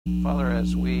Father,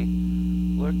 as we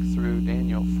look through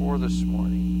Daniel 4 this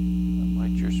morning,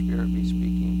 might your Spirit be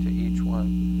speaking to each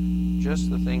one just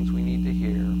the things we need to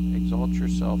hear. Exalt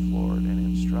yourself, Lord, and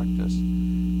instruct us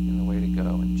in the way to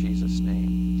go. In Jesus'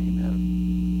 name,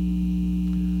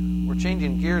 amen. We're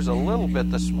changing gears a little bit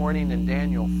this morning in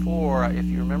Daniel 4. If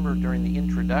you remember during the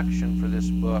introduction for this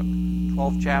book,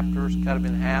 12 chapters, cut them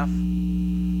in half.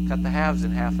 Cut the halves in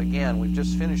half again. We've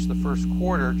just finished the first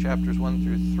quarter, chapters 1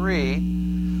 through 3.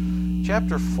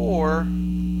 Chapter 4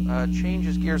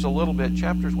 changes gears a little bit.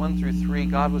 Chapters 1 through 3,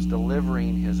 God was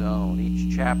delivering His own.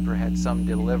 Each chapter had some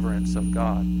deliverance of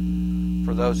God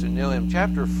for those who knew Him.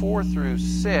 Chapter 4 through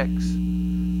 6,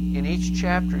 in each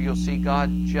chapter you'll see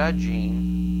God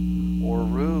judging or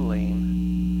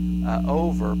ruling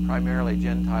over primarily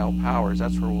Gentile powers.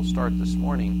 That's where we'll start this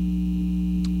morning.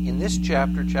 In this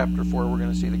chapter, chapter 4, we're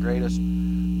going to see the greatest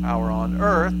power on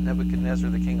earth, Nebuchadnezzar,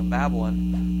 the king of Babylon,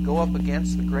 go up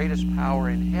against the greatest power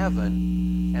in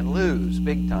heaven and lose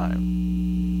big time.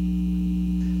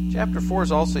 Chapter 4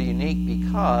 is also unique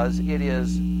because it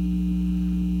is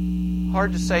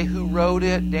hard to say who wrote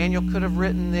it. Daniel could have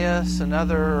written this.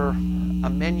 Another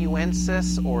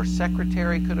amanuensis or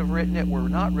secretary could have written it. We're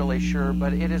not really sure,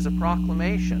 but it is a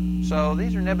proclamation. So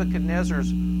these are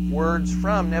Nebuchadnezzar's words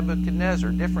from Nebuchadnezzar,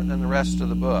 different than the rest of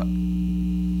the book.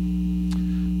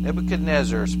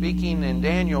 Nebuchadnezzar, speaking in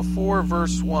Daniel 4,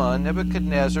 verse 1,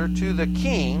 Nebuchadnezzar to the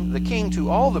king to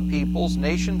all the peoples,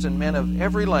 nations, and men of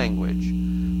every language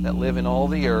that live in all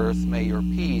the earth, may your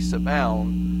peace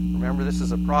abound. Remember, this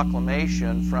is a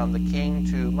proclamation from the king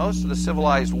to most of the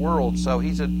civilized world, so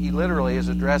he literally is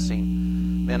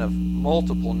addressing men of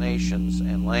multiple nations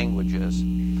and languages.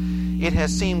 It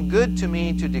has seemed good to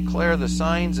me to declare the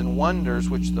signs and wonders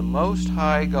which the Most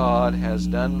High God has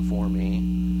done for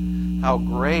me. How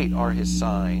great are His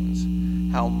signs,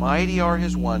 how mighty are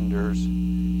His wonders.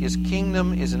 His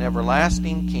kingdom is an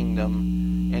everlasting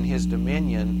kingdom, and His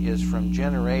dominion is from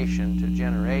generation to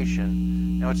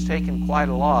generation. Now, it's taken quite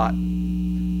a lot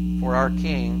for our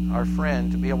king, our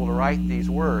friend, to be able to write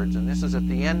these words, and this is at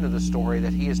the end of the story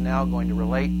that he is now going to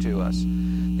relate to us.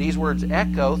 These words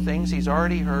echo things he's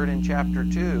already heard in chapter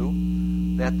 2,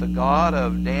 that the God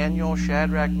of Daniel,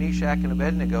 Shadrach, Meshach, and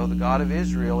Abednego, the God of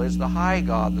Israel, is the high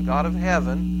God, the God of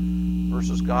heaven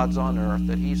versus gods on earth,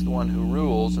 that He's the one who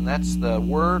rules. And that's the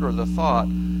word or the thought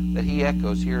that he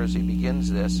echoes here as he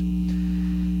begins this.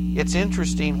 It's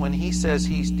interesting when he says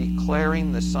he's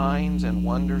declaring the signs and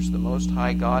wonders the Most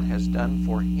High God has done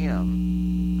for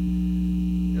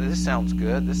him. This sounds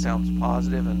good. This sounds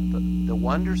positive. And the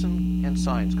wonders and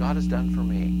signs God has done for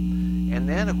me. And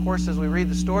then, of course, as we read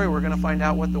the story, we're going to find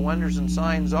out what the wonders and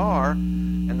signs are.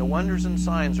 And the wonders and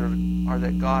signs are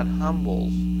that God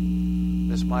humbles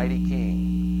this mighty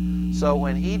king. So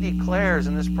when he declares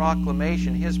in this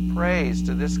proclamation his praise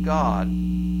to this God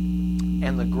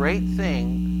and the great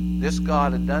thing this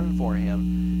God had done for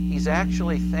him, he's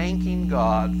actually thanking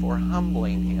God for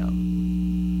humbling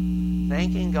him.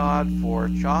 Thanking God for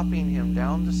chopping him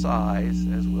down to size,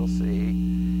 as we'll see,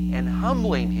 and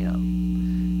humbling him.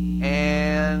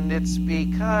 And it's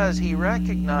because he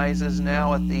recognizes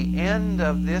now at the end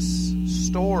of this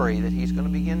story that he's going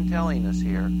to begin telling us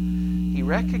here, he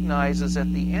recognizes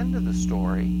at the end of the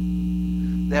story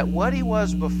that what he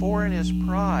was before in his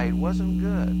pride wasn't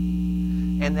good.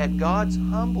 And that God's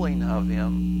humbling of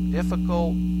him,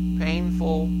 difficult,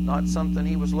 painful, not something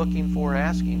he was looking for,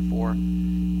 asking for,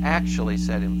 actually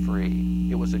set him free.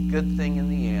 It was a good thing in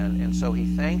the end. And so he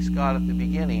thanks God at the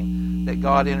beginning that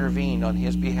God intervened on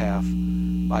his behalf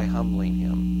by humbling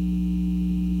him.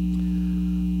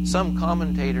 Some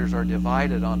commentators are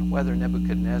divided on whether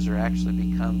Nebuchadnezzar actually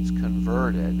becomes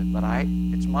converted, but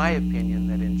it's my opinion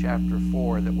that in chapter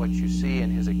 4 that what you see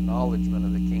in his acknowledgement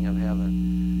of the King of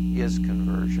Heaven is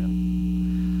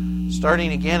conversion.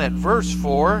 Starting again at verse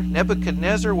 4,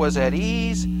 Nebuchadnezzar was at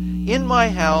ease in my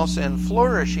house and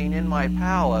flourishing in my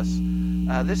palace.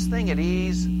 This thing at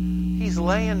ease, he's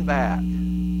laying back.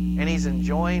 And he's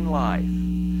enjoying life.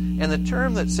 And the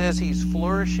term that says he's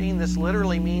flourishing, this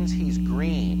literally means he's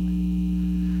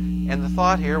green. And the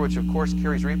thought here, which of course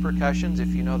carries repercussions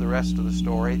if you know the rest of the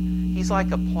story, he's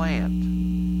like a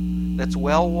plant that's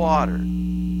well watered.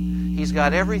 He's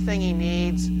got everything he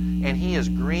needs, and he is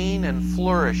green and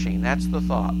flourishing. That's the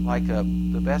thought, like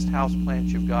the best house plant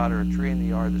you've got or a tree in the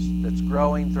yard that's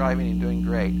growing, thriving, and doing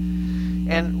great.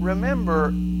 And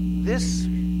remember, this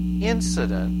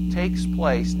incident takes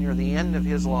place near the end of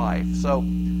his life. So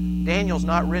Daniel's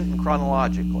not written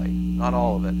chronologically, not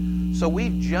all of it. So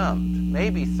we've jumped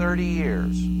maybe 30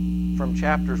 years from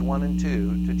chapters 1 and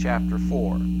 2 to chapter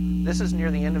 4. This is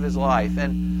near the end of his life.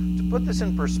 And to put this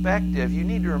in perspective, you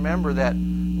need to remember that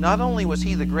not only was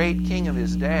he the great king of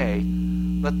his day,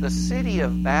 but the city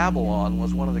of Babylon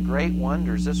was one of the great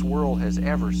wonders this world has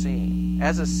ever seen.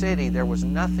 As a city, there was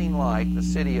nothing like the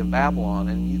city of Babylon,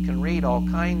 and you can read all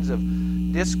kinds of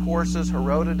discourses.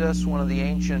 Herodotus, one of the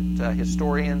ancient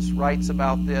historians, writes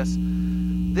about this.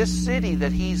 This city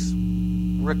that he's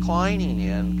reclining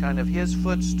in, kind of his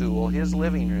footstool, his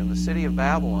living room, the city of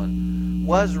Babylon,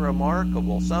 was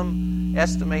remarkable. Some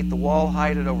estimate the wall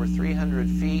height at over 300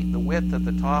 feet, the width at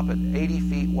the top at 80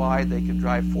 feet wide. They could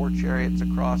drive 4 chariots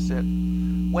across it.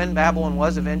 When Babylon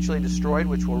was eventually destroyed,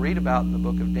 which we'll read about in the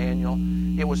book of Daniel,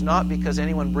 it was not because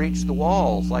anyone breached the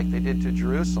walls like they did to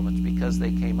Jerusalem. It's because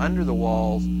they came under the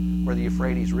walls where the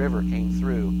Euphrates River came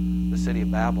through the city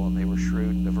of Babylon. They were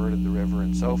shrewd and diverted the river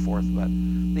and so forth. But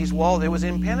these walls, it was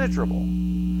impenetrable.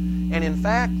 And in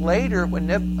fact, later, when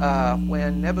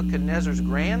Nebuchadnezzar's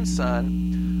grandson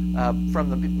from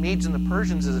the Medes and the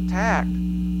Persians is attacked,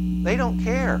 they don't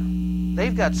care.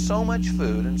 They've got so much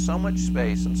food and so much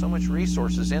space and so much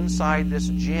resources inside this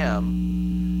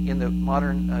gem in the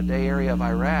modern day area of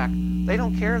Iraq. They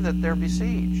don't care that they're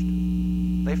besieged.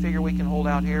 They figure we can hold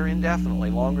out here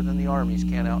indefinitely, longer than the armies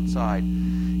can outside.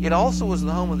 It also was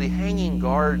the home of the Hanging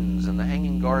Gardens, and the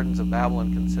Hanging Gardens of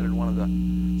Babylon considered one of the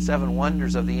 7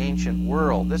 wonders of the ancient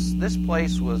world. This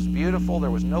place was beautiful.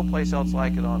 There was no place else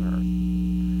like it on earth.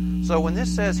 So when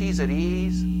this says he's at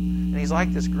ease, and he's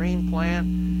like this green plant,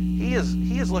 he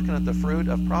is looking at the fruit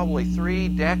of probably 3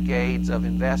 decades of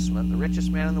investment. The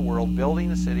richest man in the world,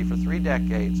 building a city for 3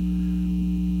 decades.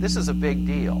 This is a big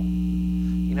deal.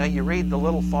 You know, you read the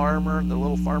little farmer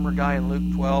guy in Luke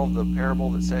 12, the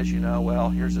parable that says, well,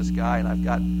 here's this guy and I've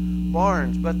got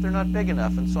barns, but they're not big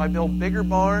enough. And so I build bigger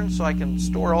barns so I can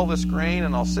store all this grain,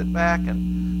 and I'll sit back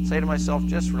and say to myself,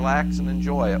 just relax and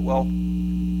enjoy it. Well,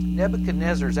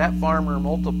 Nebuchadnezzar's, that farmer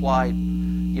multiplied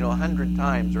 100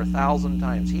 times or 1,000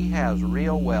 times. He has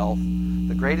real wealth,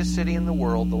 the greatest city in the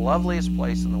world, the loveliest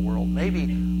place in the world, maybe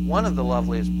one of the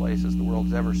loveliest places the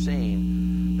world's ever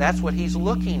seen. That's what he's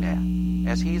looking at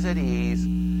as he's at ease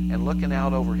and looking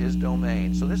out over his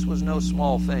domain. So this was no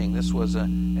small thing. This was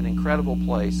an incredible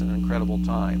place and an incredible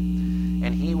time.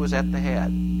 And he was at the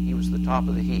head. He was the top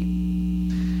of the heap.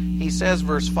 He says,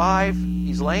 verse 5,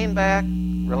 he's laying back,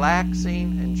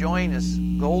 relaxing, enjoying his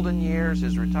golden years,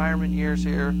 his retirement years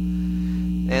here.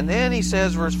 And then he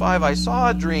says, verse 5, I saw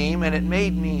a dream and it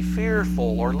made me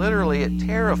fearful, or literally it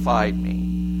terrified me.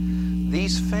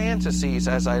 These fantasies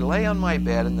as I lay on my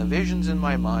bed and the visions in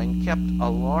my mind kept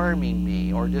alarming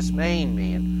me or dismaying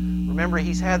me. And remember,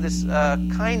 he's had this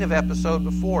kind of episode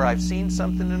before. I've seen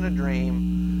something in a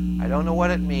dream. I don't know what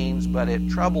it means, but it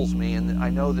troubles me, and I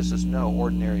know this is no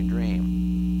ordinary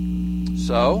dream.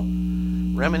 So,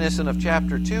 reminiscent of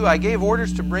chapter 2, I gave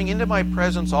orders to bring into my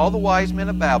presence all the wise men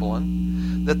of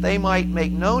Babylon, that they might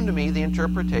make known to me the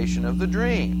interpretation of the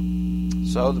dream.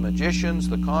 So the magicians,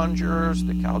 the conjurers,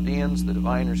 the Chaldeans, the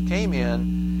diviners came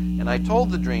in, and I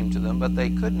told the dream to them, but they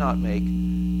could not make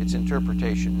its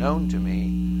interpretation known to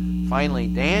me. Finally,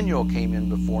 Daniel came in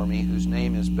before me, whose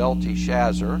name is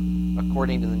Belteshazzar,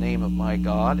 according to the name of my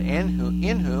God, and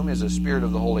in whom is a spirit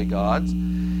of the holy gods.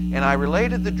 And I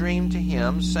related the dream to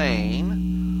him,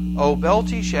 saying, O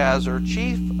Belteshazzar,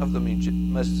 chief of the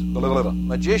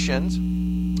magicians,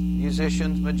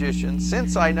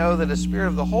 since I know that a spirit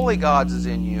of the holy gods is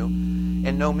in you,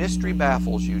 and no mystery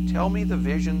baffles you, tell me the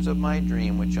visions of my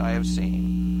dream which I have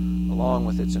seen, along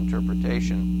with its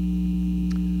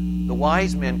interpretation. The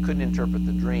wise men couldn't interpret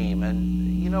the dream, and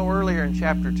earlier in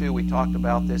chapter 2 we talked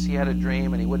about this. He had a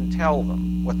dream and he wouldn't tell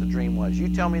them what the dream was. You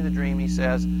tell me the dream, he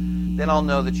says, then I'll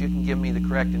know that you can give me the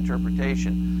correct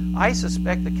interpretation. I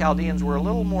suspect the Chaldeans were a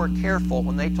little more careful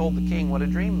when they told the king what a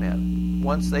dream meant.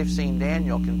 Once they've seen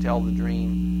Daniel can tell the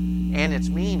dream and its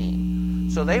meaning.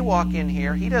 So they walk in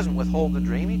here. He doesn't withhold the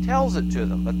dream. He tells it to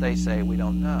them, but they say, we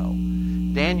don't know.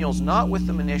 Daniel's not with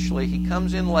them initially. He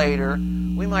comes in later.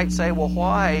 We might say, well,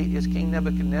 why is King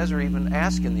Nebuchadnezzar even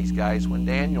asking these guys when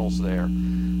Daniel's there?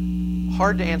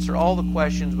 Hard to answer all the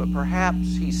questions, but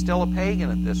perhaps he's still a pagan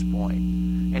at this point.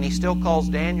 And he still calls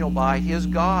Daniel by his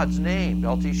God's name,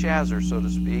 Belteshazzar, so to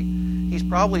speak. He's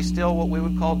probably still what we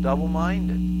would call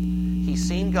double-minded. He's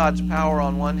seen God's power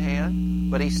on one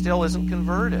hand, but he still isn't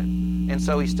converted. And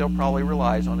so he still probably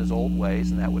relies on his old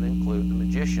ways, and that would include the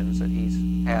magicians that he's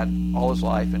had all his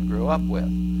life and grew up with.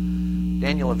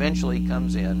 Daniel eventually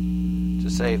comes in to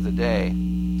save the day.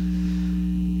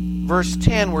 Verse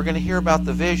 10, we're going to hear about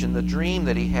the vision, the dream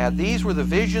that he had. These were the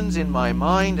visions in my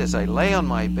mind as I lay on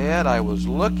my bed. I was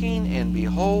looking, and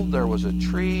behold, there was a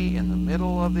tree in the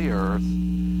middle of the earth,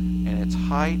 and its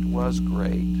height was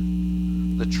great.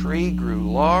 The tree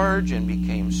grew large and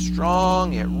became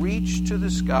strong. It reached to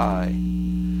the sky.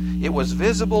 It was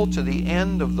visible to the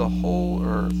end of the whole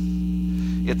earth.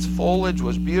 Its foliage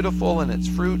was beautiful and its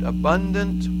fruit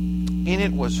abundant. In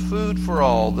it was food for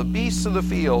all. The beasts of the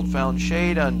field found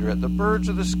shade under it. The birds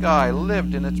of the sky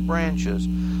lived in its branches.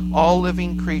 All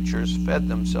living creatures fed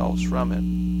themselves from it.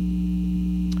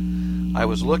 I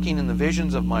was looking in the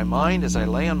visions of my mind as I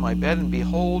lay on my bed, and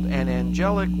behold, an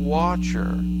angelic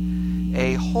watcher,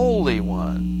 a holy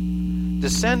one,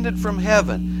 descended from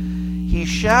heaven. He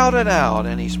shouted out,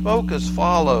 and he spoke as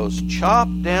follows: "Chop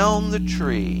down the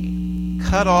tree,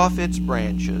 cut off its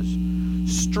branches,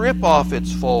 strip off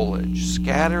its foliage,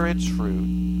 scatter its fruit.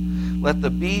 Let the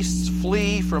beasts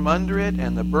flee from under it,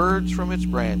 and the birds from its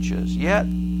branches. Yet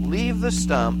leave the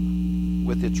stump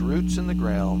with its roots in the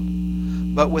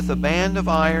ground, but with a band of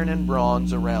iron and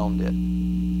bronze around it,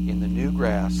 in the new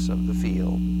grass of the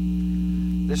field."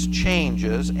 This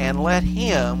changes, and let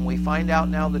him, we find out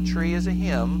now the tree is a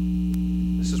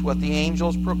him. This is what the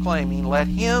angel's proclaiming. Let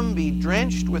him be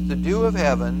drenched with the dew of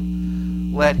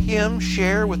heaven. Let him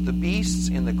share with the beasts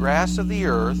in the grass of the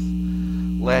earth.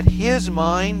 Let his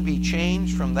mind be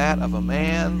changed from that of a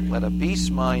man. Let a beast's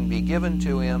mind be given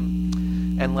to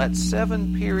him. And let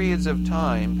 7 periods of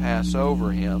time pass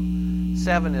over him.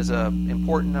 7 is an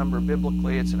important number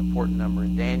biblically. It's an important number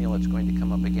in Daniel. It's going to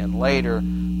come up again later.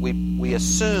 We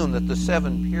assume that the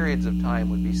 7 periods of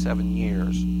time would be 7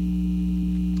 years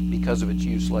because of its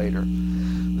use later.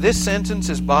 This sentence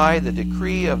is by the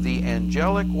decree of the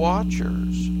angelic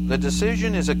watchers. The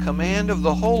decision is a command of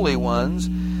the holy ones,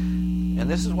 and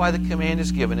this is why the command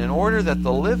is given, in order that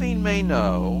the living may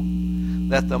know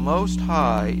that the Most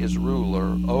High is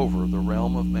ruler over the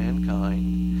realm of mankind.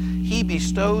 He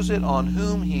bestows it on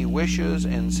whom he wishes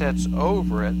and sets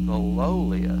over it the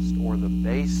lowliest or the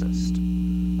basest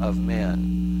of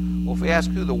men. Well, if we ask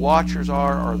who the watchers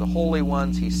are the holy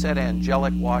ones, he said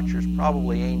angelic watchers,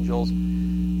 probably angels.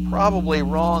 Probably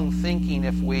wrong thinking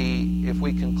if we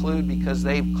conclude, because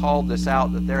they've called this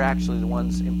out, that they're actually the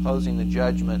ones imposing the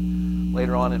judgment.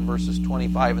 Later on in verses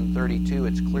 25 and 32,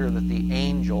 it's clear that the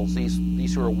angels,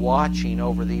 these who are watching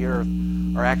over the earth,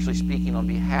 are actually speaking on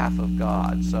behalf of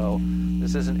God. So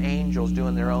this isn't angels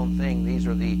doing their own thing. These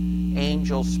are the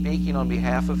angels speaking on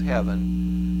behalf of heaven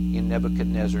in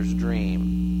Nebuchadnezzar's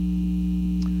dream.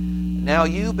 Now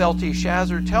you,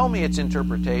 Belteshazzar, tell me its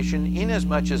interpretation,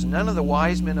 inasmuch as none of the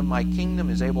wise men of my kingdom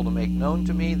is able to make known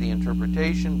to me the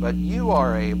interpretation, but you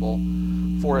are able,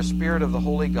 for a spirit of the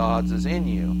holy gods is in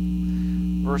you.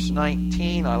 Verse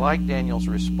 19, I like Daniel's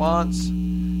response.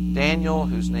 Daniel,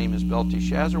 whose name is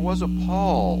Belteshazzar, was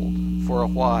appalled for a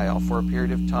while, for a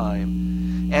period of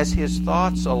time, as his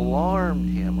thoughts alarmed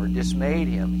him or dismayed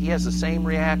him. He has the same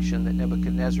reaction that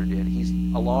Nebuchadnezzar did. He's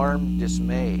alarmed,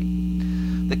 dismayed.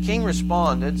 The king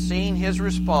responded, seeing his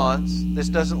response, this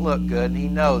doesn't look good, and he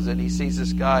knows it. He sees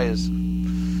this guy is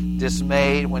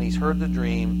dismayed when he's heard the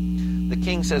dream. The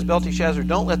king says, Belteshazzar,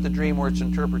 don't let the dream or its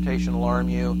interpretation alarm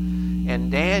you.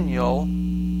 And Daniel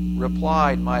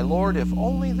replied, my lord, if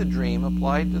only the dream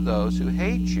applied to those who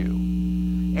hate you,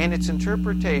 and its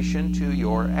interpretation to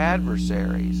your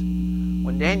adversaries.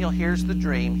 When Daniel hears the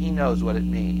dream, he knows what it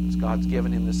means. God's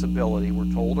given him this ability.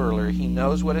 We're told earlier, he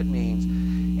knows what it means.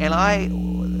 And I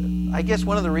guess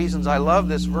one of the reasons I love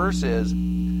this verse is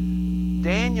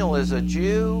Daniel is a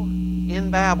Jew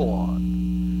in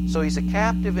Babylon. So he's a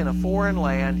captive in a foreign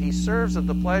land. He serves at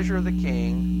the pleasure of the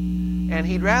king, and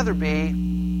he'd rather be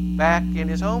back in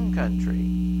his home country.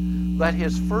 But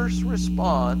his first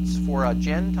response for a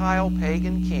Gentile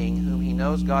pagan king whom he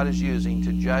knows God is using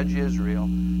to judge Israel,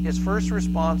 his first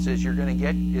response is you're going to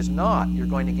get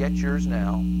yours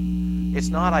now. It's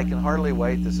not, I can hardly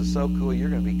wait, this is so cool, you're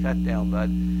going to be cut down, bud.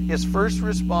 His first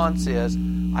response is,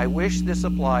 I wish this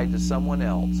applied to someone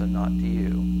else and not to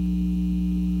you.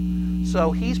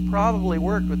 So he's probably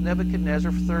worked with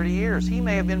Nebuchadnezzar for 30 years. He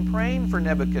may have been praying for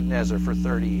Nebuchadnezzar for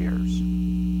 30 years.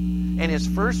 And his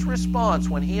first response,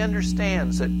 when he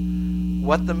understands that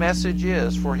what the message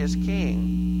is for his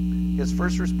king, his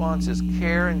first response is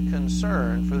care and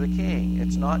concern for the king.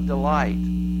 It's not delight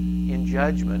in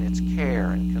judgment, it's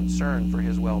care and concern for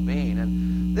his well-being.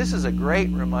 And this is a great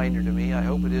reminder to me. I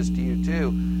hope it is to you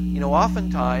too. You know,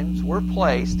 oftentimes we're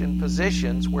placed in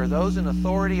positions where those in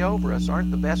authority over us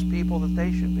aren't the best people that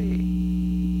they should be.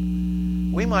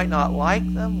 We might not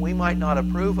like them. We might not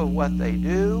approve of what they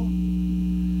do.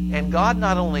 And God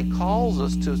not only calls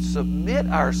us to submit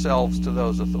ourselves to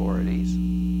those authorities,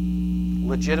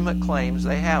 legitimate claims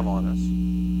they have on us.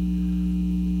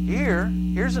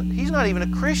 He's not even a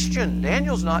Christian.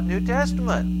 Daniel's not New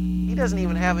Testament. He doesn't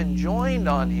even have enjoined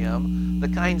on him the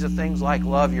kinds of things like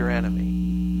love your enemy.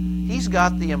 He's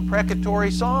got the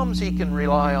imprecatory Psalms he can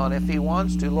rely on if he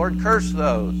wants to. Lord, curse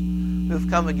those who've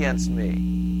come against me.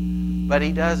 But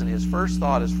he doesn't. His first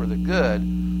thought is for the good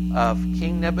of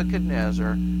King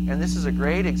Nebuchadnezzar, and this is a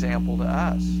great example to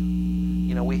us.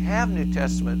 You know, we have New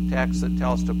Testament texts that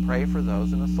tell us to pray for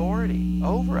those in authority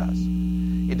over us.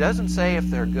 It doesn't say if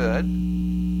they're good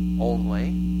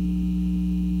only.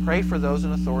 Pray for those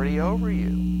in authority over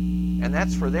you. And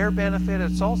that's for their benefit.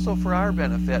 It's also for our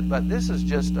benefit. But this is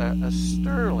just a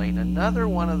sterling, another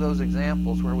one of those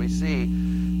examples where we see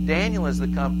Daniel is the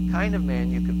kind of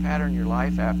man you could pattern your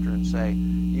life after and say,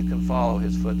 you can follow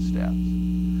his footsteps.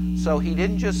 So he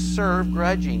didn't just serve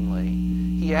grudgingly.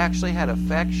 He actually had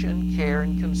affection, care,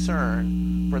 and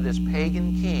concern for this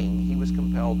pagan king he was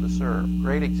compelled to serve.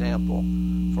 Great example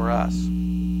for us.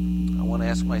 I want to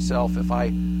ask myself, if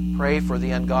I pray for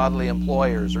the ungodly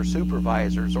employers or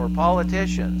supervisors or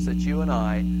politicians that you and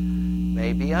I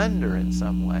may be under in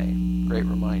some way. Great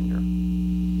reminder.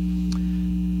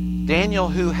 Daniel,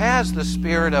 who has the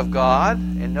Spirit of God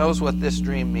and knows what this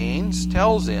dream means,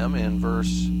 tells him in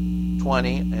verse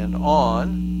 20 and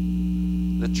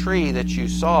on, the tree that you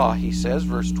saw, he says,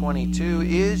 verse 22,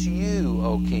 is you,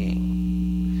 O king.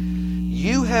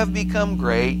 You have become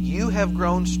great, you have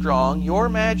grown strong, your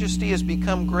majesty has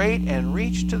become great and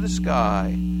reached to the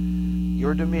sky.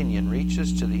 Your dominion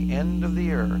reaches to the end of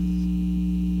the earth.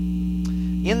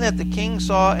 In that the king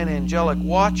saw an angelic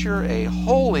watcher, a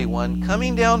holy one,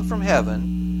 coming down from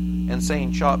heaven and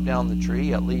saying, chop down the tree,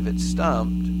 yet leave it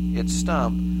stump.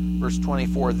 Verse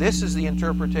 24, this is the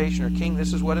interpretation, or king,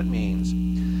 this is what it means.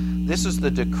 This is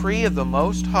the decree of the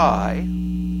Most High,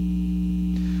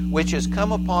 which has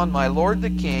come upon my Lord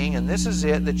the King, and this is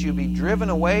it, that you be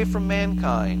driven away from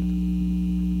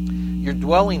mankind. Your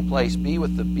dwelling place be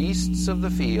with the beasts of the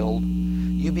field.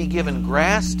 You be given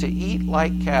grass to eat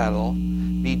like cattle,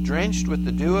 be drenched with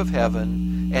the dew of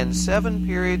heaven, and 7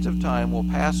 periods of time will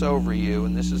pass over you,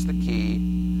 and this is the key,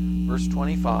 verse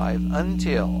 25,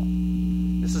 until...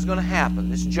 This is going to happen.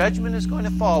 This judgment is going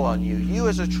to fall on you. You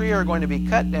as a tree are going to be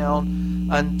cut down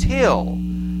until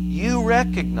you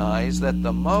recognize that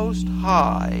the Most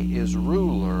High is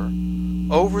ruler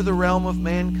over the realm of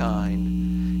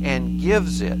mankind and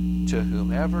gives it to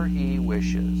whomever He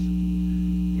wishes.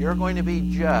 You're going to be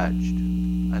judged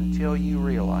until you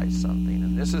realize something.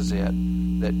 And this is it,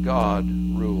 that God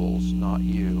rules, not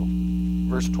you.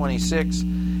 Verse 26,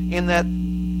 in that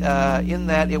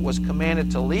it was commanded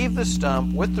to leave the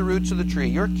stump with the roots of the tree,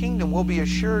 your kingdom will be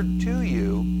assured to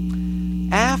you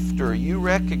after you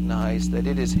recognize that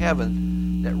it is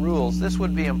heaven that rules. This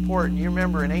would be important. You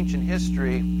remember in ancient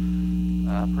history,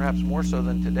 perhaps more so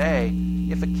than today,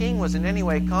 if a king was in any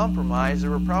way compromised, there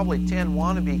were probably 10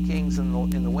 wannabe kings in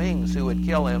the wings who would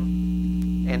kill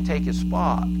him and take his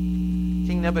spot.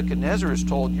 King Nebuchadnezzar is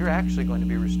told, you're actually going to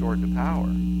be restored to power.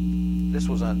 This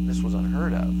was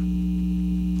unheard of.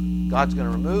 God's going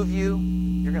to remove you.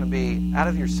 You're going to be out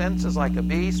of your senses like a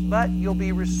beast, but you'll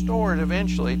be restored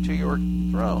eventually to your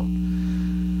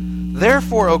throne.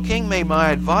 Therefore, O king, may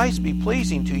my advice be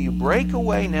pleasing to you. Break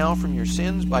away now from your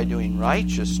sins by doing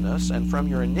righteousness, and from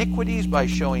your iniquities by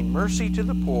showing mercy to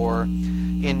the poor,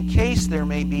 in case there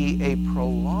may be a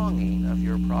prolonging of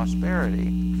your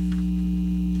prosperity.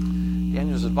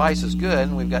 Daniel's advice is good,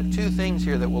 and we've got 2 things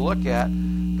here that we'll look at.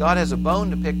 God has a bone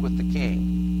to pick with the king.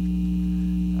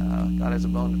 God has a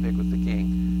bone to pick with the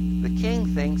king. The king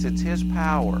thinks it's his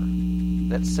power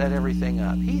that set everything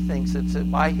up. He thinks it's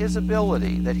by his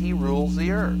ability that he rules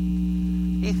the earth.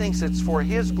 He thinks it's for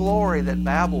his glory that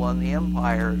Babylon, the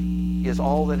empire, is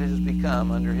all that it has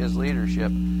become under his leadership.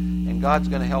 And God's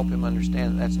going to help him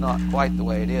understand that's not quite the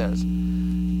way it is.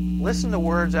 Listen to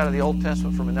words out of the Old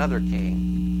Testament from another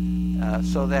king,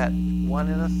 so that one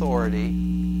in authority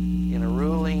in a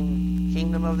ruling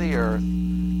kingdom of the earth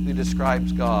who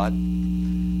describes God.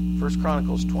 1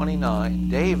 Chronicles 29,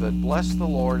 David blessed the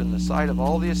Lord in the sight of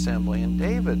all the assembly, and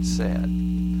David said,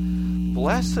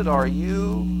 Blessed are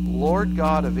you, Lord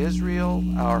God of Israel,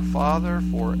 our Father,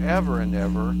 forever and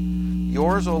ever.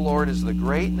 Yours, O Lord, is the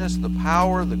greatness, the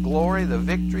power, the glory, the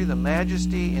victory, the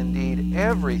majesty, indeed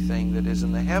everything that is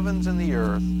in the heavens and the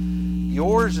earth.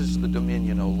 Yours is the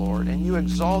dominion, O Lord, and you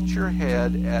exalt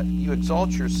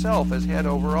yourself as head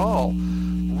over all.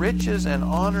 Riches and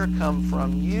honor come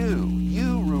from you.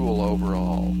 You rule over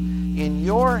all. In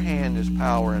your hand is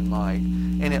power and might,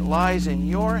 and it lies in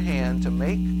your hand to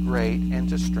make great and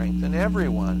to strengthen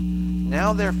everyone.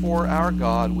 Now, therefore, our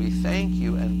God, we thank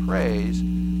you and praise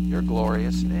your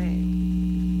glorious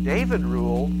name. David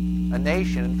ruled a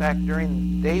nation. In fact,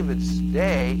 during David's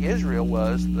day, Israel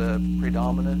was the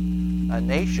predominant a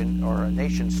nation or a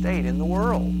nation state in the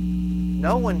world.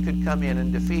 No one could come in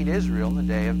and defeat Israel in the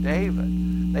day of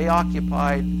David. They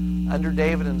occupied, under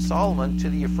David and Solomon, to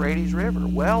the Euphrates River,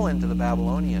 well into the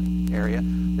Babylonian area.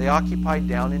 They occupied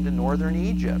down into northern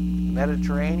Egypt, the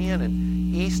Mediterranean,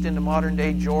 and east into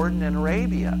modern-day Jordan and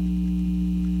Arabia.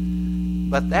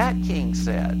 But that king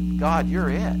said, God, you're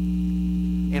it.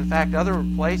 In fact, other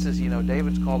places,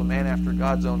 David's called a man after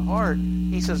God's own heart.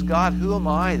 He says, God, who am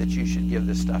I that you should give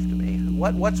this stuff to me?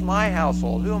 What's my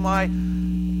household? Who am I?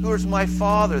 Who is my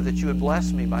father that you would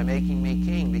bless me by making me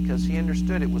king? Because he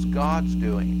understood it was God's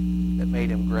doing that made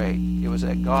him great. It was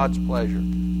at God's pleasure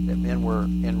that men were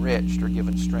enriched or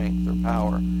given strength or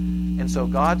power. And so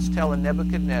God's telling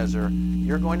Nebuchadnezzar,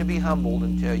 you're going to be humbled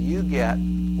until you get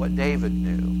what David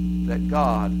knew, that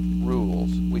God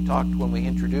rules. We talked when we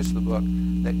introduced the book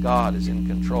that God is in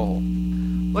control.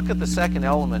 Look at the second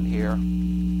element here,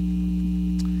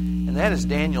 and that is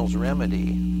Daniel's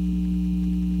remedy.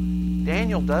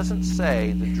 Daniel doesn't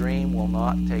say the dream will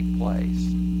not take place,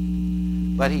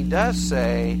 but he does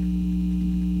say,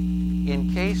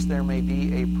 in case there may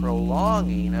be a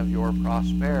prolonging of your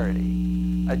prosperity.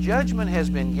 A judgment has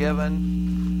been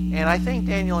given, and I think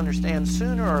Daniel understands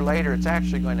sooner or later it's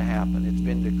actually going to happen. It's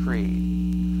been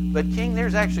decreed. But King,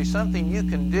 there's actually something you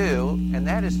can do, and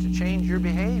that is to change your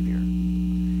behavior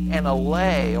and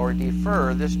allay or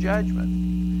defer this judgment.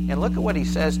 And look at what he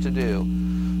says to do.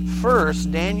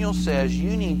 First, Daniel says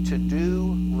you need to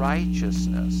do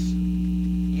righteousness.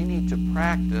 You need to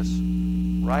practice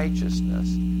righteousness.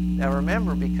 Now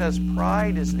remember, because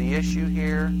pride is the issue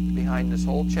here behind this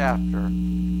whole chapter,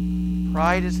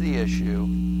 pride is the issue,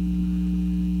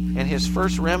 and his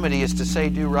first remedy is to say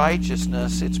do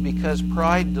righteousness. It's because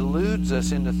pride deludes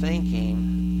us into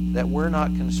thinking that we're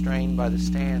not constrained by the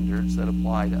standards that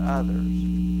apply to others.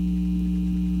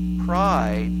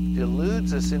 Pride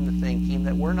deludes us into thinking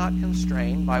that we're not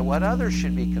constrained by what others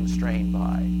should be constrained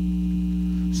by,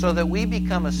 so that we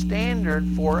become a standard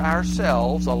for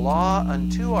ourselves, a law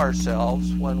unto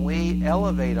ourselves, when we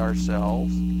elevate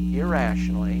ourselves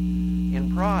irrationally in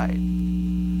pride.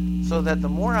 So that the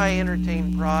more I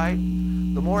entertain pride,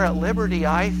 the more at liberty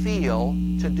I feel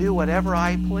to do whatever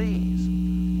I please,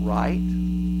 right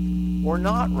or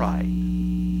not right.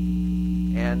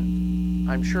 And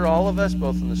I'm sure all of us,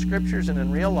 both in the Scriptures and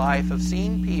in real life, have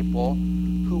seen people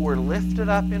who were lifted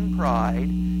up in pride,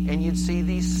 and you'd see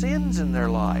these sins in their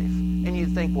life, and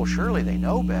you'd think, well, surely they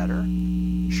know better.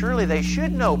 Surely they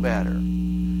should know better.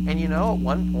 And at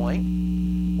one point,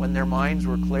 when their minds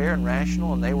were clear and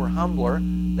rational and they were humbler,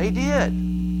 they did.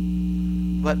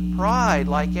 But pride,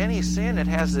 like any sin, it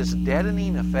has this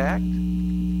deadening effect.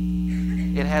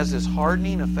 It has this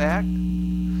hardening effect,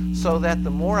 so that the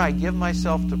more I give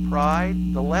myself to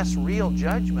pride, the less real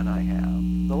judgment I have,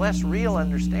 the less real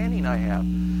understanding I have.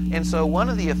 And so one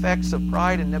of the effects of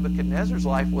pride in Nebuchadnezzar's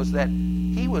life was that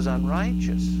he was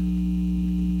unrighteous.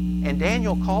 And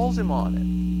Daniel calls him on it.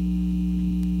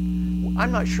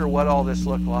 I'm not sure what all this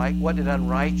looked like. What did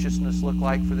unrighteousness look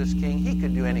like for this king? He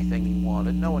could do anything he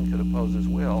wanted. No one could oppose his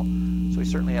will. So he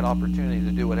certainly had opportunity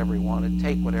to do whatever he wanted,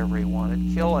 take whatever he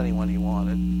wanted, kill anyone he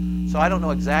wanted. So I don't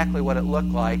know exactly what it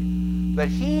looked like, but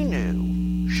he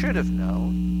knew, should have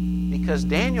known, because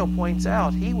Daniel points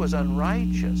out he was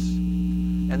unrighteous.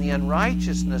 And the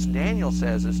unrighteousness, Daniel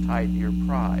says, is tied to your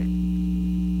pride.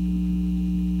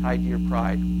 Tied to your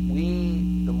pride.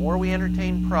 The more we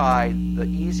entertain pride, the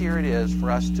easier it is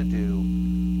for us to do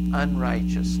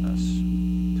unrighteousness,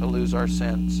 to lose our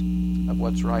sense of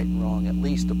what's right and wrong, at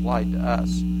least applied to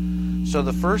us. So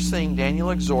the first thing,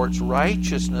 Daniel exhorts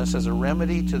righteousness as a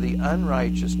remedy to the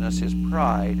unrighteousness his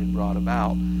pride had brought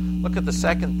about. Look at the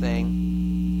second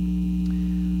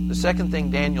thing. The second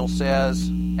thing Daniel says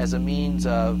as a means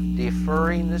of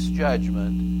deferring this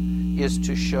judgment is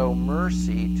to show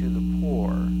mercy to the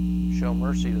poor. Show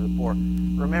mercy to the poor.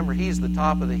 Remember, he's the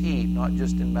top of the heap, not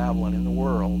just in Babylon, in the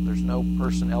world. There's no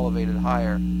person elevated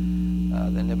higher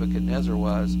than Nebuchadnezzar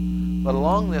was. But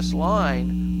along this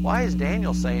line, why is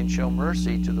Daniel saying show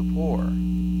mercy to the poor?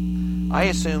 I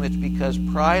assume it's because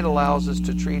pride allows us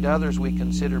to treat others we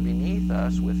consider beneath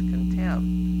us with contempt.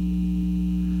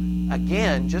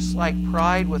 Again, just like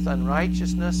pride with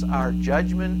unrighteousness, our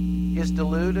judgment is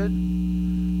diluted.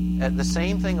 The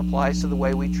same thing applies to the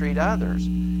way we treat others.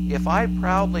 If I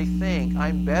proudly think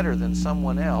I'm better than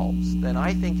someone else, then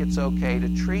I think it's okay to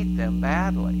treat them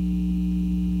badly.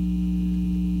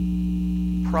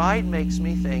 Pride makes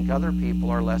me think other people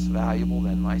are less valuable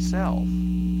than myself.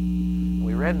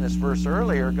 We read in this verse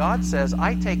earlier, God says,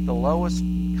 I take the lowest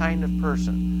kind of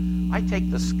person. I take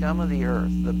the scum of the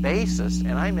earth, the basest,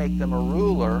 and I make them a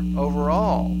ruler over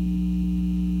all.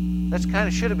 That kind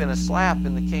of should have been a slap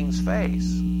in the king's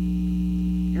face.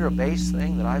 You're a base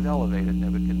thing that I've elevated,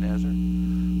 Nebuchadnezzar.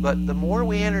 But the more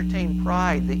we entertain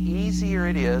pride, the easier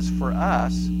it is for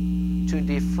us to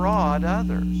defraud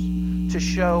others, to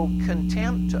show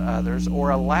contempt to others,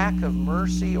 or a lack of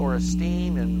mercy or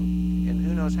esteem in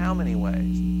who knows how many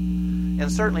ways.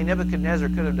 And certainly Nebuchadnezzar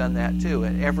could have done that too,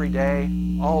 every day,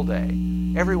 all day.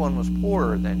 Everyone was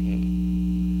poorer than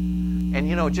he.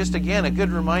 And just again, a good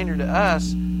reminder to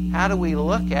us, how do we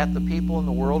look at the people in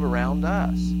the world around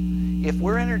us? If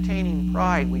we're entertaining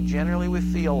pride, we generally would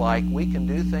feel like we can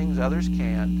do things others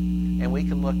can't, and we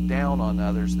can look down on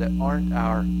others that aren't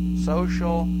our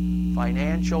social,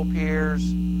 financial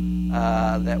peers,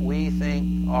 that we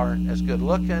think aren't as good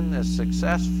looking, as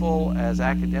successful, as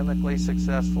academically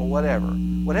successful,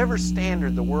 whatever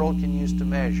standard the world can use to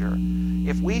measure.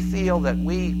 If we feel that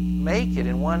we make it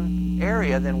in one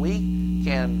area, then we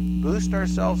can boost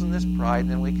ourselves in this pride, and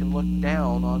then we can look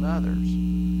down on others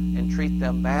and treat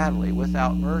them badly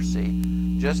without mercy,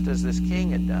 just as this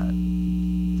king had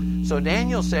done. So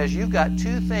Daniel says, you've got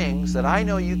two things that I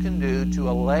know you can do to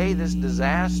allay this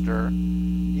disaster.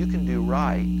 You can do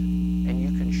right, and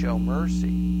you can show mercy.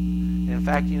 And in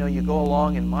fact, you go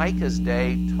along in Micah's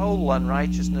day, total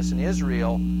unrighteousness in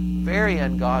Israel, very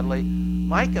ungodly.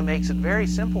 Micah makes it very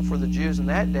simple for the Jews in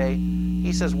that day.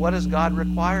 He says, what does God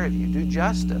require of you? Do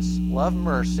justice, love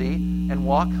mercy, and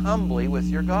walk humbly with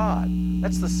your God.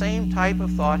 That's the same type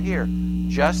of thought here.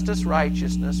 Justice,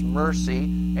 righteousness, mercy,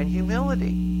 and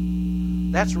humility.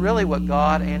 That's really what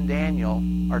God and Daniel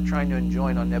are trying to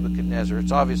enjoin on Nebuchadnezzar.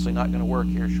 It's obviously not going to work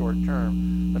here short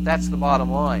term, but that's the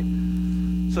bottom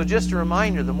line. So just a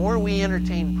reminder, the more we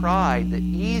entertain pride, the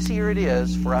easier it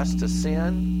is for us to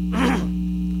sin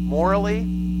morally,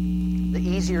 the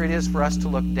easier it is for us to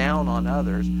look down on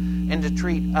others and to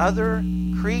treat other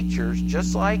creatures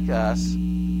just like us,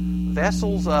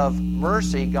 vessels of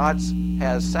mercy God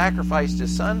has sacrificed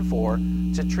His Son for,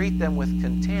 to treat them with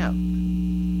contempt.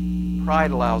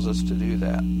 Pride allows us to do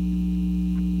that.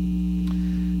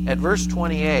 At verse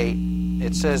 28,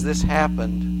 it says this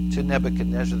happened to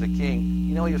Nebuchadnezzar the king.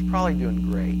 He was probably doing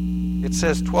great. It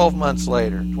says 12 months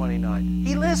later, 29,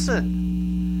 he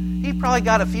listened. He probably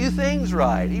got a few things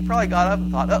right. He probably got up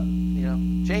and thought,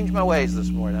 change my ways this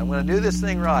morning. I'm going to do this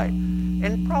thing right.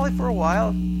 And probably for a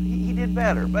while, he did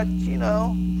better. But, he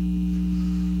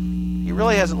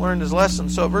really hasn't learned his lesson.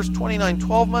 So at verse 29,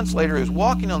 12 months later, he was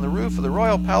walking on the roof of the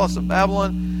royal palace of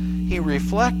Babylon. He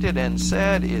reflected and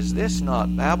said, is this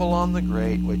not Babylon the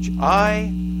Great, which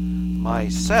I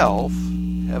myself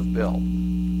have built?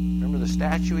 Remember the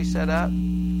statue he set up?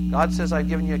 God says, I've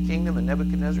given you a kingdom, and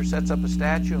Nebuchadnezzar sets up a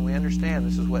statue, and we understand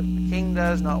this is what the king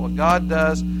does, not what God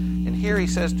does. And here he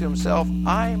says to himself,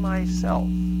 I myself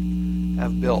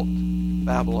have built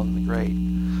Babylon the Great,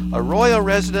 a royal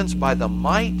residence by the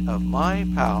might of my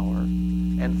power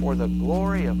and for the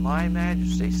glory of my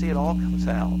majesty. See, it all comes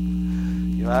out.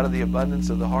 Out of the abundance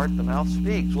of the heart, the mouth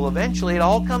speaks. Well, eventually it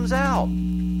all comes out.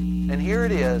 And here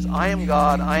it is. I am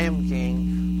God, I am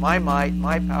king, my might,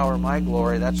 my power, my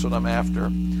glory. That's what I'm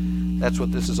after. That's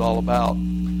what this is all about.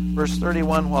 Verse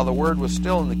 31, while the word was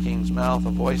still in the king's mouth, a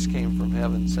voice came from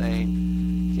heaven saying,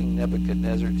 King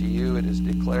Nebuchadnezzar, to you it is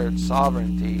declared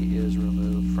sovereignty is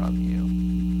removed from you.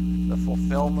 The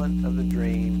fulfillment of the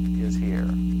dream is here.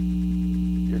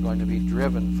 You're going to be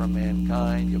driven from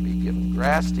mankind. You'll be given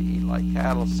grass to eat like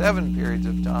cattle, 7 periods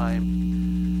of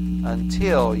time,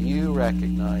 until you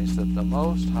recognize that the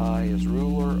Most High is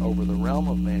ruler over the realm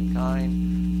of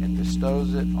mankind and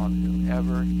bestows it on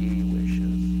whomever He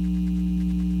wishes.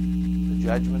 The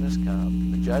judgment has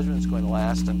come. The judgment is going to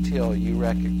last until you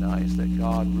recognize that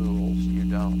God rules. You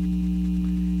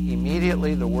don't.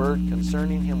 Immediately the word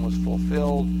concerning him was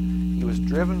fulfilled. He was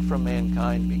driven from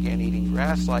mankind, began eating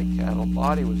grass like cattle.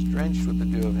 Body was drenched with the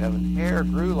dew of heaven. Hair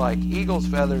grew like eagle's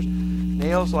feathers.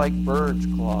 Nails like birds'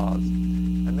 claws.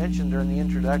 I mentioned during the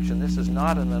introduction, this is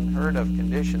not an unheard of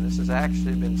condition. This has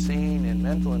actually been seen in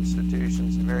mental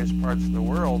institutions in various parts of the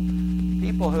world.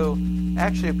 People who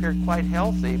actually appeared quite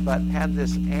healthy, but had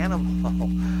this animal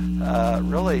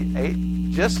really ate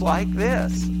just like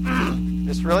this.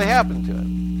 This really happened to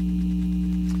him.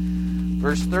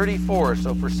 Verse 34,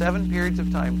 so for 7 periods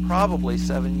of time, probably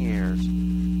 7 years,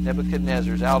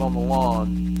 Nebuchadnezzar's out on the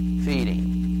lawn feeding.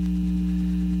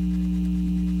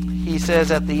 He says,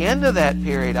 at the end of that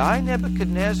period, I,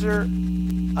 Nebuchadnezzar,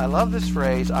 I love this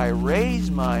phrase, I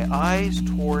raise my eyes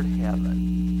toward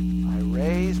heaven. I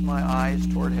raise my eyes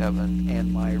toward heaven,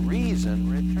 and my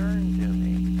reason returned to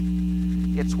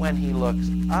me. It's when he looks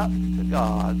up to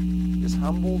God, this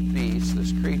humbled beast,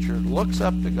 this creature, looks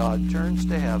up to God, turns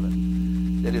to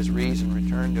heaven, that his reason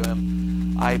returned to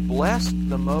him. I blessed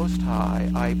the Most High.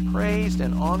 I praised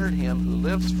and honored him who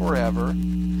lives forever.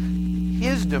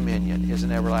 His dominion is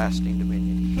an everlasting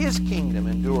dominion. His kingdom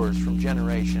endures from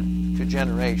generation to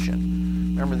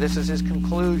generation. Remember, this is his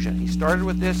conclusion. He started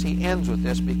with this, he ends with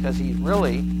this, because he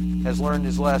really has learned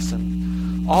his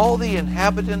lesson. All the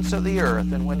inhabitants of the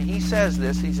earth, and when he says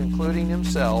this, he's including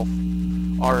himself,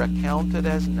 are accounted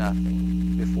as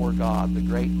nothing before God, the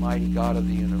great mighty God of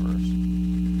the universe.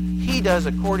 He does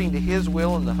according to his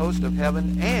will in the host of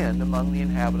heaven and among the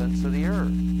inhabitants of the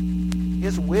earth.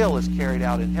 His will is carried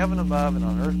out in heaven above and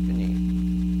on earth beneath.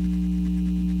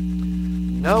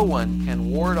 No one can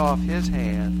ward off his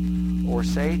hand or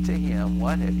say to him,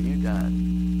 "What have you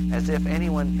done?" As if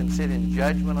anyone can sit in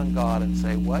judgment on God and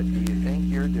say, "What do you think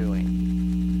you're doing?"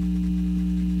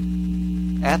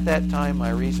 At that time my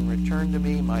reason returned to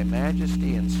me, my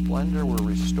majesty and splendor were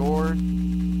restored,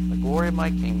 the glory of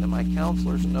my kingdom. My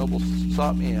counselors and nobles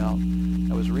sought me out.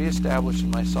 I was reestablished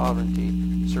in my sovereignty.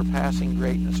 Surpassing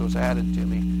greatness was added to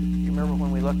me. You remember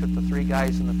when we looked at the three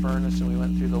guys in the furnace and we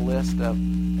went through the list of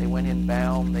they went in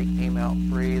bound, they came out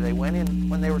free. They went in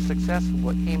when they were successful,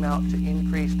 but came out to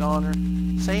increased honor.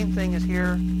 Same thing is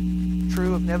here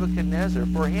true of Nebuchadnezzar.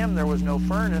 For him there was no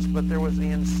furnace, but there was the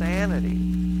insanity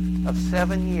of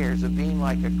 7 years of being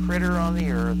like a critter on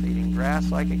the earth, eating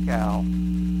grass like a cow.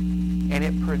 And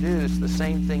it produced the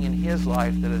same thing in his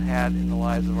life that it had in the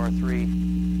lives of our three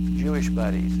Jewish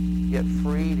buddies. It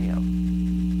freed him.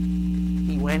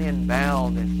 He went in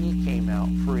bound and he came out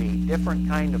free. Different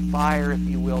kind of fire, if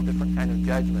you will, different kind of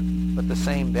judgment, but the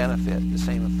same benefit, the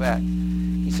same effect.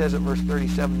 He says at verse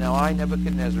 37, Now I,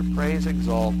 Nebuchadnezzar, praise,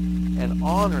 exalt, and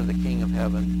honor the King of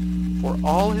heaven, for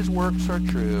all his works are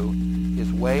true,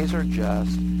 his ways are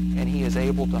just, and he is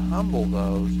able to humble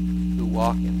those who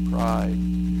walk in pride.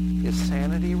 His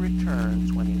sanity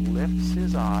returns when he lifts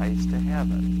his eyes to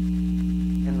heaven.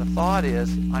 And the thought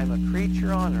is, I'm a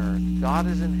creature on earth, God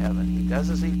is in heaven, he does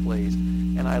as he please,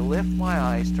 and I lift my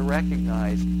eyes to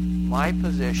recognize my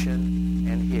position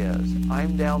and his.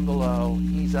 I'm down below,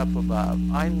 he's up above.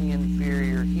 I'm the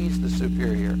inferior, he's the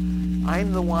superior.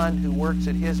 I'm the one who works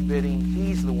at his bidding,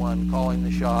 he's the one calling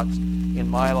the shots in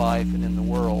my life and in the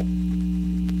world.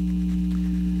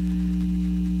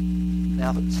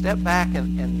 Now step back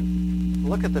and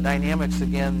look at the dynamics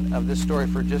again of this story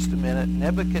for just a minute.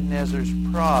 Nebuchadnezzar's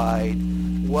pride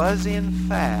was in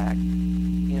fact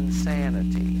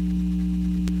insanity.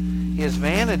 His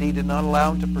vanity did not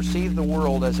allow him to perceive the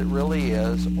world as it really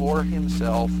is, or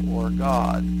himself, or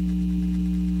God.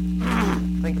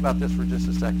 Think about this for just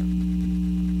a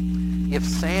second. If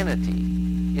sanity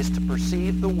is to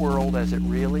perceive the world as it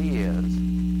really is,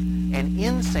 and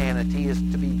insanity is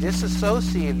to be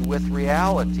disassociated with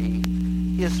reality,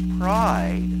 his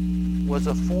pride was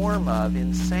a form of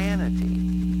insanity.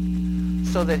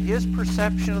 So that his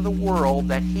perception of the world,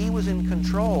 that he was in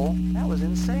control, that was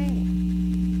insane.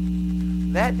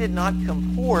 That did not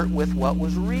comport with what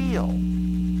was real.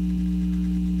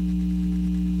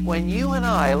 When you and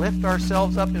I lift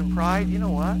ourselves up in pride, you know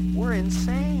what? We're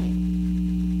insane.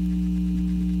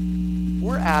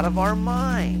 We're out of our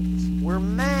minds. We're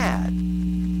mad.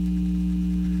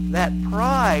 That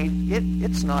pride, it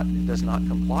does not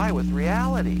comply with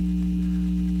reality.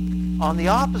 On the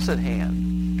opposite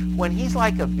hand, when he's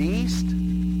like a beast,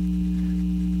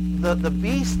 the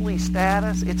beastly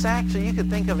status, it's actually, you could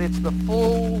think of it's the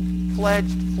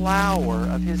full-fledged flower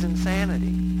of his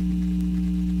insanity.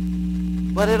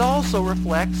 But it also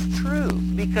reflects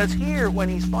truth, because here, when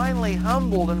he's finally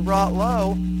humbled and brought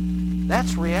low,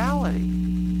 that's reality.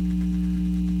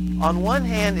 On one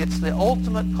hand, it's the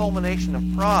ultimate culmination of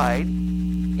pride,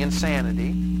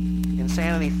 insanity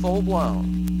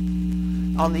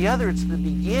full-blown. On the other, it's the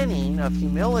beginning of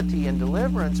humility and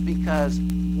deliverance, because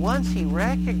once he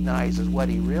recognizes what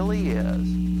he really is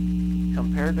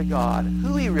compared to God,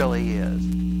 who he really is,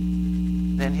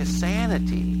 then his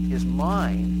sanity, his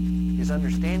mind, his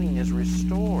understanding is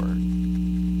restored.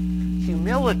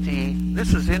 Humility,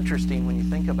 this is interesting when you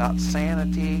think about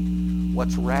sanity,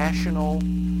 what's rational,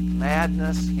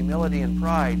 madness, humility, and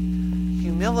pride.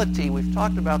 Humility, we've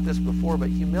talked about this before, but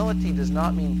humility does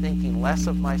not mean thinking less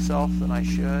of myself than I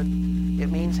should.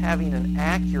 It means having an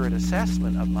accurate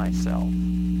assessment of myself.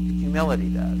 Humility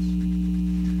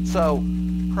does. So,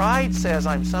 pride says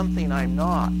I'm something I'm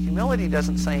not. Humility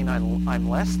doesn't say I'm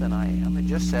less than I am. It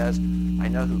just says I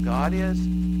know who God is.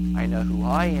 I know who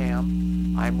I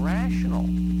am. I'm rational.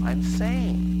 I'm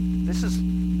sane. This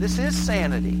is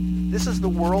sanity. This is the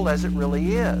world as it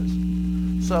really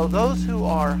is. So those who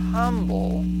are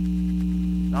humble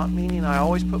Not meaning I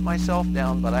always put myself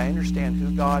down, but I understand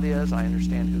who God is. I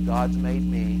understand who God's made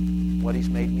me, what he's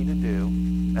made me to do.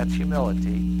 That's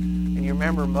humility. And you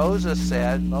remember Moses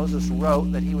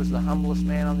wrote that he was the humblest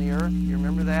man on the earth. You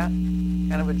remember that?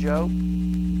 Kind of a joke.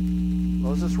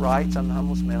 Moses writes, I'm the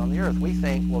humblest man on the earth. We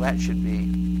think, well, that should be,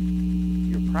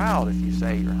 you're proud if you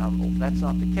say you're humble. That's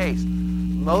not the case.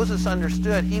 Moses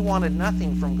understood he wanted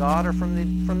nothing from God or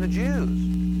from the Jews.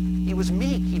 He was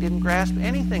meek. He didn't grasp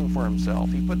anything for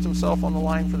himself. He puts himself on the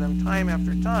line for them time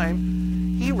after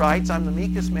time. He writes, I'm the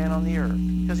meekest man on the earth,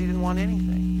 because he didn't want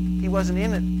anything. He wasn't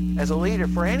in it as a leader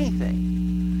for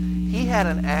anything. He had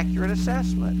an accurate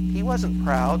assessment. He wasn't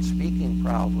proud, speaking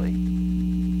proudly.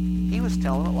 He was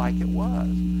telling it like it was.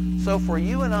 So for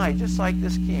you and I, just like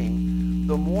this king,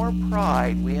 the more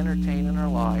pride we entertain in our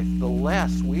life, the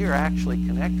less we are actually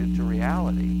connected to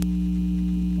reality.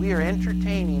 We are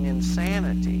entertaining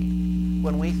insanity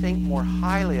when we think more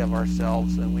highly of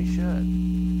ourselves than we should.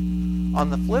 On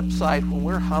the flip side, when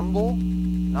we're humble,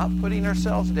 not putting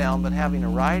ourselves down, but having a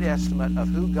right estimate of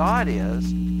who God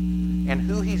is and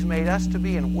who he's made us to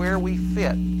be and where we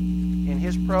fit in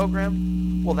his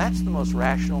program, well, that's the most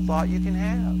rational thought you can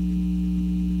have.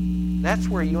 That's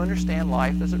where you understand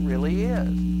life as it really is.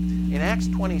 In Acts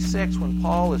 26, when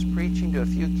Paul is preaching to a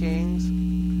few kings,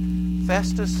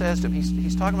 Festus says to him,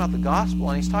 he's talking about the gospel,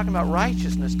 and he's talking about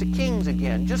righteousness to kings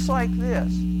again, just like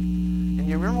this. And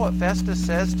you remember what Festus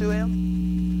says to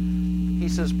him? He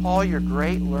says, Paul, your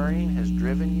great learning has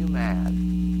driven you mad.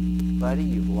 Buddy,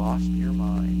 you've lost your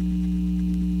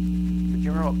mind. But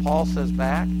you remember what Paul says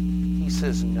back? He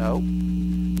says, no.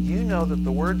 You know that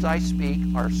the words I speak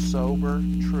are sober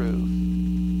truth,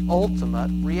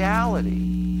 ultimate reality.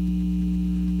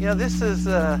 You know, this is...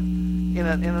 In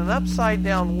an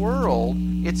upside-down world,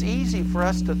 it's easy for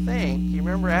us to think. You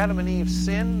remember Adam and Eve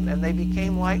sinned and they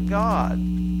became like God.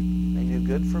 They knew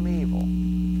good from evil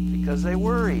because they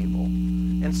were evil.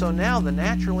 And so now the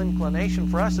natural inclination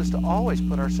for us is to always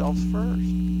put ourselves first.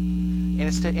 And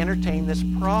it's to entertain this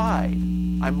pride.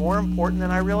 I'm more important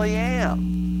than I really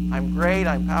am. I'm great,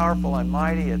 I'm powerful, I'm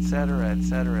mighty, etc.,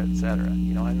 etc., etc.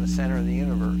 You know, I'm the center of the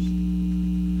universe.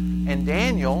 And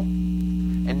Daniel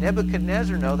and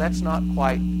Nebuchadnezzar know that's not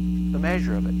quite the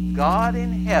measure of it. God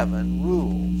in heaven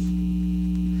rules.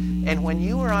 And when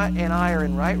you and I are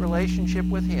in right relationship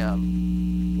with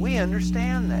him, we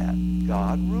understand that.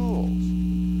 God rules.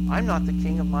 I'm not the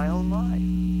king of my own life.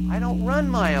 I don't run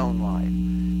my own life.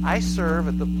 I serve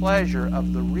at the pleasure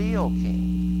of the real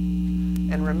king.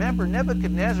 And remember,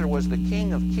 Nebuchadnezzar was the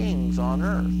king of kings on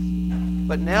earth.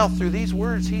 But now through these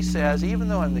words he says, even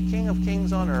though I'm the king of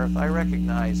kings on earth, I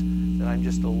recognize that I'm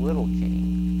just a little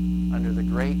king under the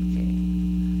great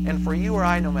king. And for you or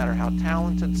I, no matter how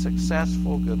talented,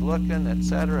 successful, good-looking,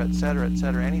 etc., etc.,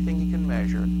 etc., anything you can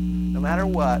measure, no matter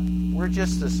what, we're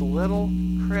just this little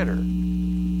critter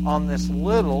on this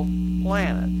little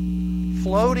planet,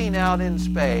 floating out in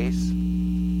space,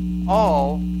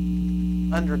 all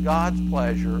under God's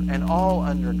pleasure and all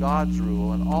under God's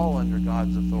rule and all under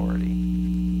God's authority.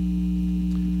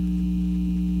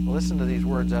 Listen to these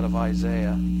words out of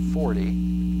Isaiah 40.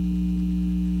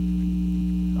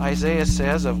 Isaiah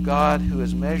says of God who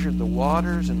has measured the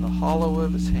waters in the hollow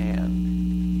of his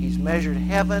hand. He's measured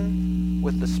heaven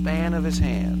with the span of his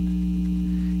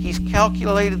hand. He's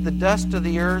calculated the dust of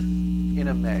the earth in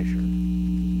a measure.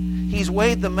 He's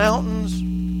weighed the mountains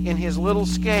in his little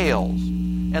scales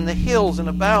and the hills in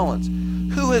a balance.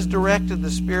 Who has directed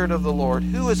the Spirit of the Lord?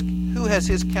 Who has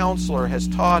his counselor has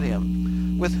taught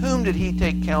him? With whom did he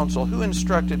take counsel? Who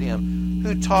instructed him?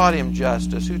 Who taught him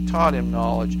justice? Who taught him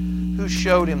knowledge? Who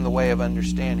showed him the way of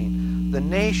understanding? The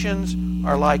nations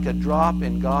are like a drop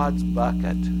in God's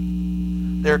bucket.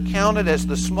 They're counted as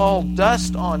the small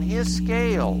dust on his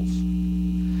scales.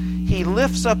 He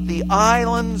lifts up the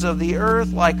islands of the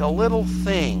earth like a little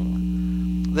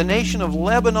thing. The nation of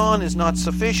Lebanon is not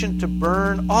sufficient to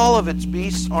burn. All of its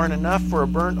beasts aren't enough for a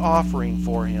burnt offering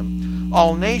for him.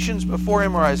 All nations before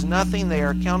him are as nothing. They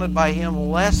are counted by him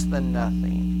less than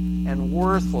nothing and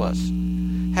worthless.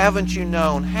 Haven't you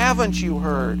known? Haven't you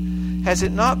heard? Has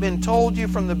it not been told you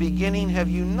from the beginning? Have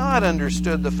you not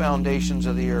understood the foundations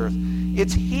of the earth?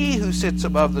 It's he who sits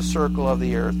above the circle of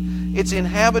the earth. Its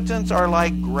inhabitants are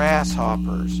like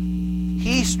grasshoppers.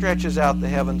 He stretches out the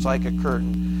heavens like a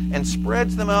curtain and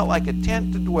spreads them out like a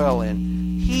tent to dwell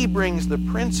in. He brings the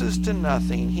princes to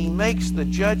nothing. He makes the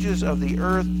judges of the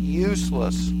earth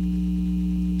useless.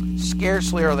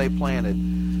 Scarcely are they planted.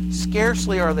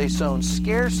 Scarcely are they sown.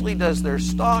 Scarcely does their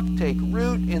stalk take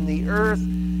root in the earth.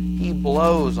 He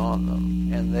blows on them,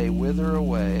 and they wither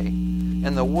away.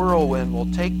 And the whirlwind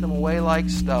will take them away like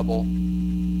stubble.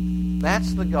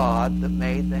 That's the God that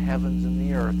made the heavens and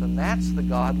the earth, and that's the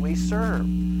God we serve.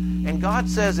 And God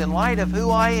says, in light of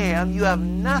who I am, you have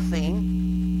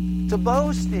nothing to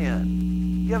boast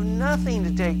in. You have nothing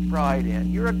to take pride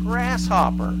in. You're a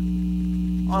grasshopper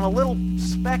on a little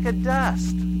speck of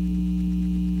dust.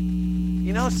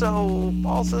 You know, so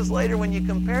Paul says later, when you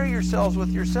compare yourselves with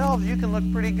yourselves, you can look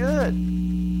pretty good.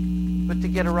 But to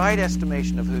get a right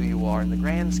estimation of who you are in the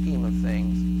grand scheme of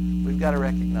things, we've got to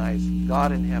recognize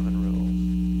God in heaven rules.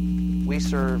 We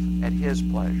serve at His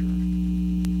pleasure.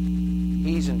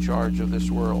 He's in charge of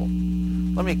this world.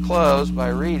 Let me close by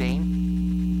reading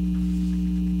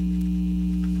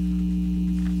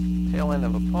the tail end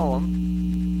of a poem.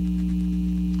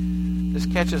 This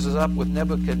catches us up with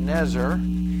Nebuchadnezzar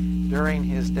during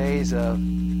his days of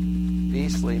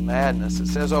beastly madness. It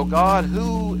says, O God,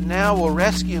 who now will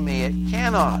rescue me? It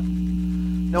cannot.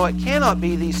 No, it cannot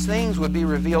be. These things would be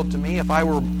revealed to me if I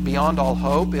were beyond all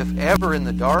hope. If ever in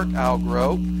the dark I'll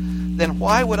grope, then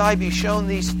why would I be shown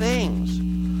these things?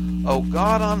 O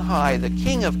God on high, the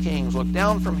King of kings, look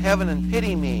down from heaven and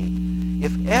pity me.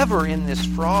 If ever in this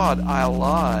fraud I'll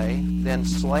lie, then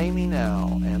slay me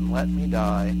now and let me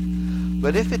die.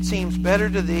 But if it seems better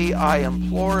to thee, I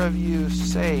implore of you,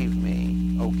 save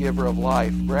me, O giver of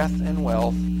life, breath, and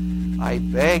wealth. I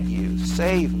beg you,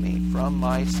 save me from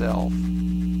myself.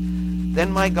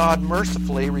 Then my God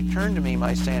mercifully returned to me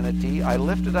my sanity. I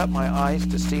lifted up my eyes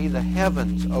to see the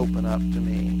heavens open up to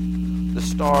me. The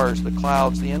stars, the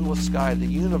clouds, the endless sky, the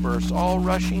universe all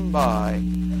rushing by,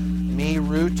 me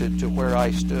rooted to where I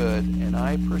stood, and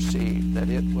I perceived that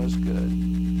it was good.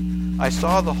 I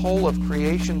saw the whole of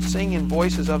creation sing in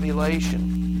voices of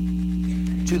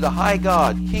elation. To the high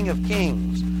God, King of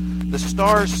kings, the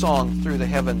stars' song through the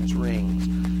heavens rings.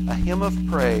 A hymn of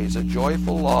praise, a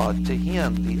joyful laud to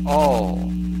Him,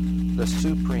 the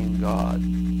supreme God.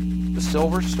 The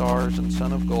silver stars and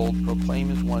sun of gold proclaim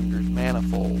His wonders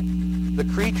manifold. The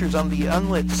creatures on the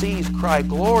unlit seas cry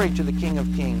glory to the King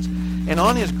of kings. And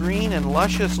on His green and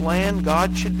luscious land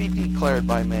God should be declared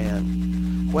by man.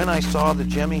 When I saw the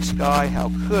gemmy sky,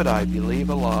 how could I believe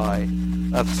a lie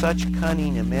of such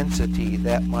cunning immensity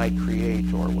that my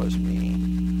Creator was me?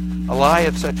 A lie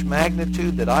of such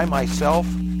magnitude that I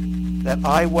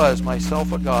was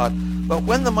myself a God. But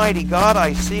when the mighty God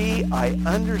I see, I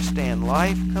understand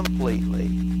life completely.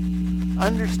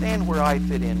 Understand where I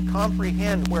fit in.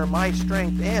 Comprehend where my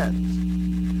strength ends.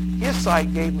 His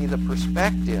sight gave me the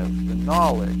perspective, the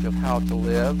knowledge of how to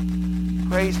live.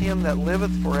 Praise Him that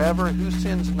liveth forever, who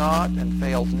sins not and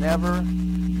fails never.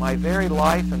 My very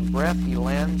life and breath He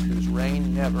lends, whose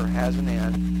reign never has an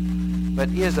end, but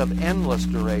is of endless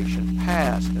duration,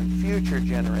 past and future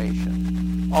generations.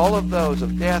 All of those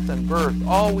of death and birth,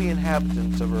 all we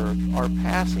inhabitants of earth, are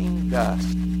passing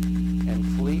dust and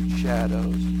fleet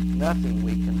shadows. Nothing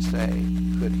we can say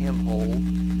could Him hold.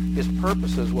 His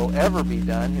purposes will ever be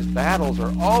done. His battles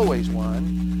are always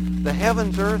won. The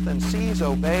heavens, earth, and seas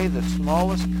obey the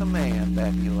smallest command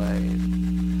that He lays.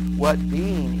 What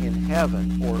being in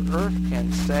heaven or earth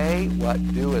can say, what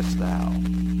doest thou?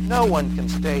 No one can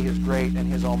stay His great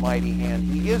and His almighty hand.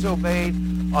 He is obeyed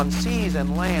on seas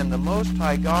and land. The Most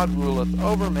High God ruleth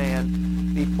over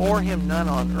man. Before Him none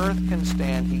on earth can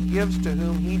stand. He gives to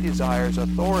whom He desires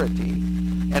authority,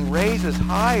 and raises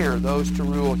higher those to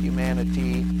rule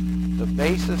humanity, the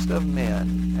basest of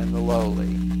men and the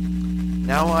lowly.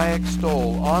 Now I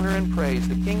extol, honor, and praise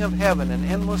the King of heaven and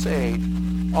endless age.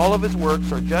 All of His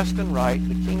works are just and right,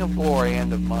 the King of glory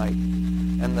and of might.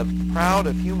 And the proud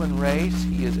of human race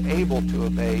He is able to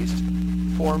abase,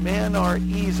 for men are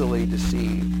easily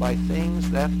deceived by things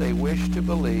that they wish to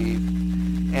believe,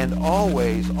 and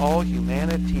always all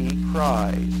humanity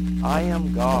cries, I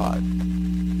am God.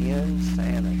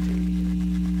 Insanity.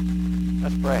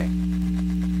 Let's pray.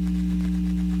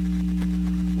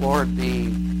 Lord,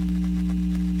 the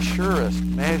surest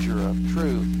measure of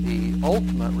truth, the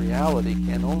ultimate reality,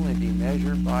 can only be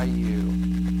measured by You.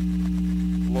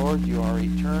 Lord, You are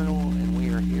eternal, and we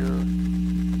are here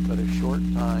but a short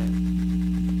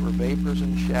time. We're vapors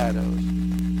and shadows.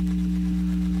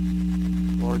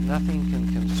 Lord, nothing can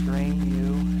constrain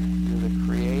You. You're the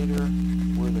Creator.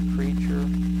 We're the creature.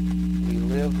 We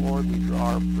live, Lord, we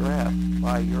draw our breath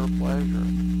by Your pleasure.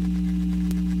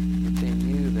 It's in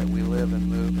You that we live and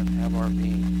move and have our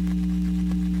being.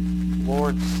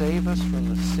 Lord, save us from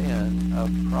the sin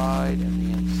of pride and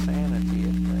the insanity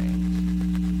it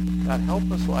brings. God,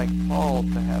 help us like Paul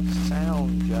to have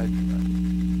sound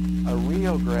judgment, a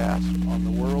real grasp on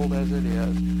the world as it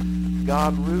is.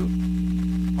 God, root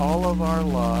all of our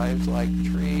lives like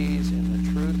trees in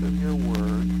the truth of Your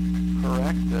word. Correct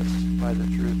Direct us by the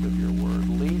truth of your word.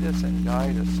 Lead us and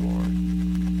guide us, Lord.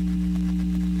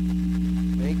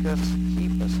 Make us,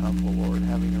 keep us humble, Lord,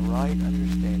 having a right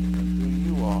understanding of who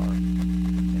you are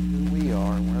and who we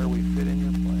are and where we fit in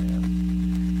your plan.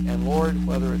 And Lord,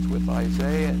 whether it's with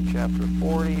Isaiah in chapter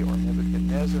 40 or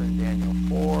Nebuchadnezzar in Daniel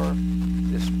 4,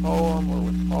 this poem or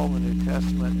with Paul in the New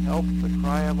Testament, help the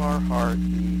cry of our heart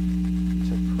be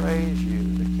to praise you,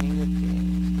 the King of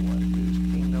Kings, the one whose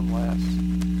kingdom lasts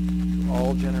to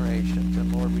all generations.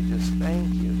 And Lord, we just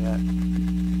thank you that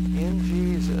in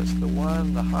Jesus, the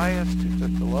one, the highest, who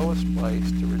took the lowest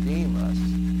place to redeem us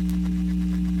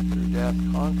through death,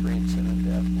 conquering sin and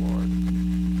death, Lord,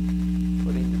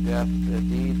 putting to death the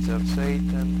deeds of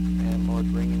Satan, and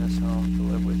Lord, bringing us home to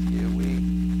live with you. We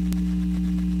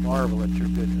marvel at your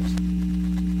goodness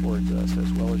towards us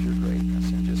as well as your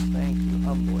greatness, and just thank you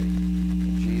humbly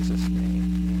in Jesus'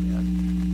 name.